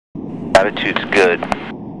Attitude's good.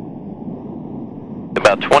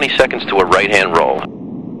 About 20 seconds to a right-hand roll.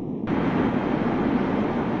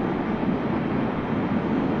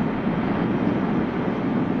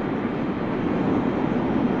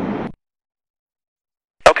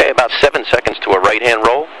 Okay, about 7 seconds to a right-hand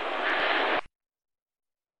roll.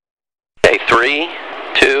 Okay, 3,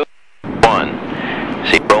 2, 1.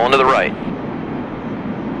 See, rolling to the right.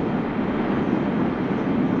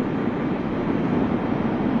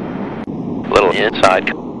 Little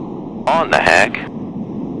inside on the hack.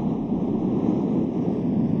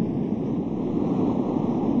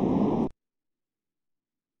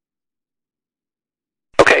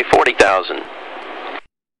 Okay, 40,000.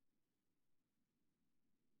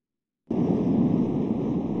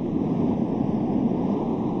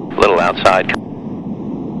 Little outside.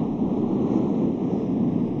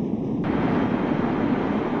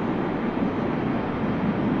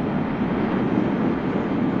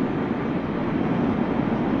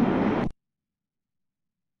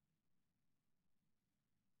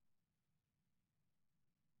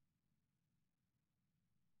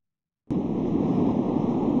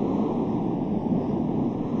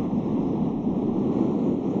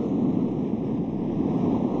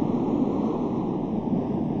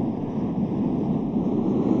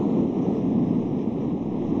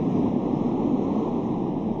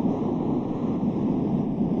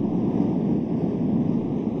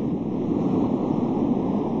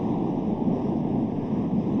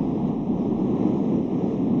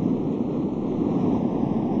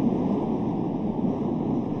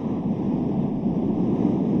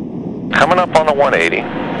 Coming up on the 180.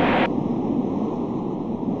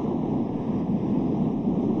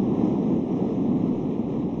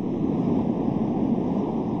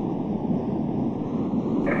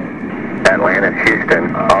 Atlanta,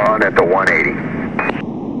 Houston, on at the 180.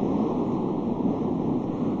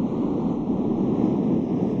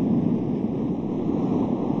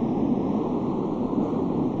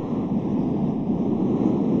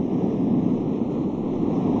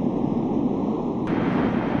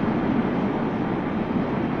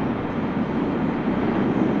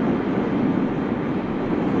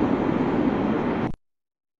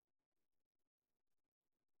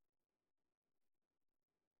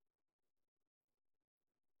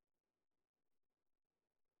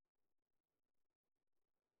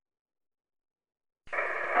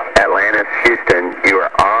 Atlanta, Houston, you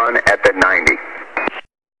are on at the 90.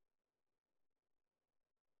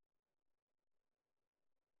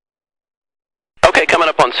 Okay, coming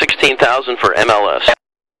up on 16,000 for MLS.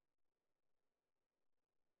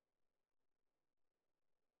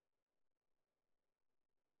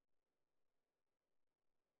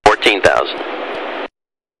 $14,000.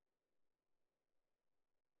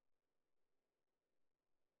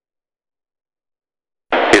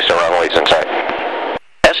 Houston, runways in sight.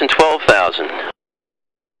 Passing 12,000.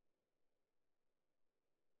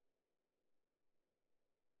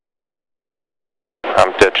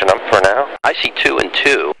 I'm ditching them for now. I see 2 and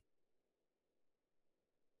 2.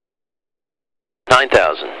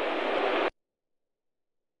 9,000.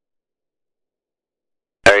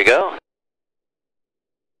 There you go.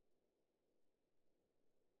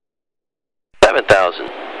 7,000.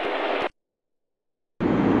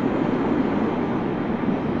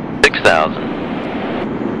 6,000.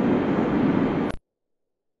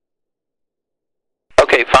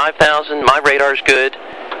 Okay, 5,000. My radar's good,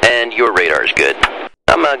 and your radar's good.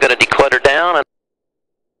 I'm going to declutter down.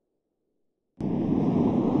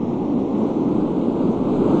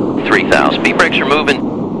 3,000. Speed brakes are moving.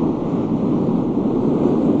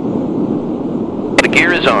 The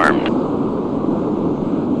gear is armed.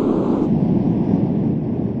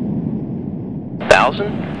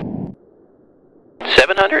 1,000.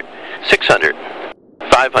 700. 600.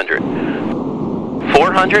 500.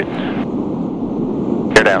 400.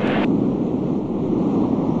 You're down.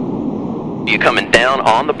 You coming down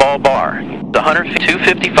on the ball bar. The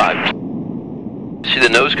 255. See the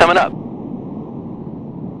nose coming up.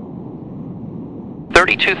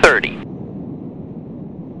 3230.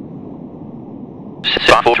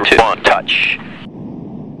 641. Touch.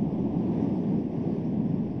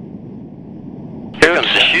 Here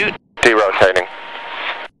comes the chute. Derotating.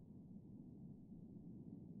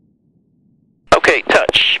 Okay,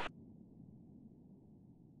 touch.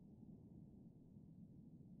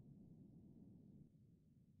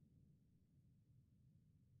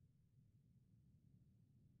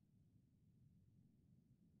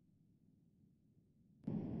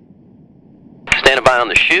 Standing by on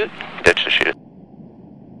the chute. Ditch the chute.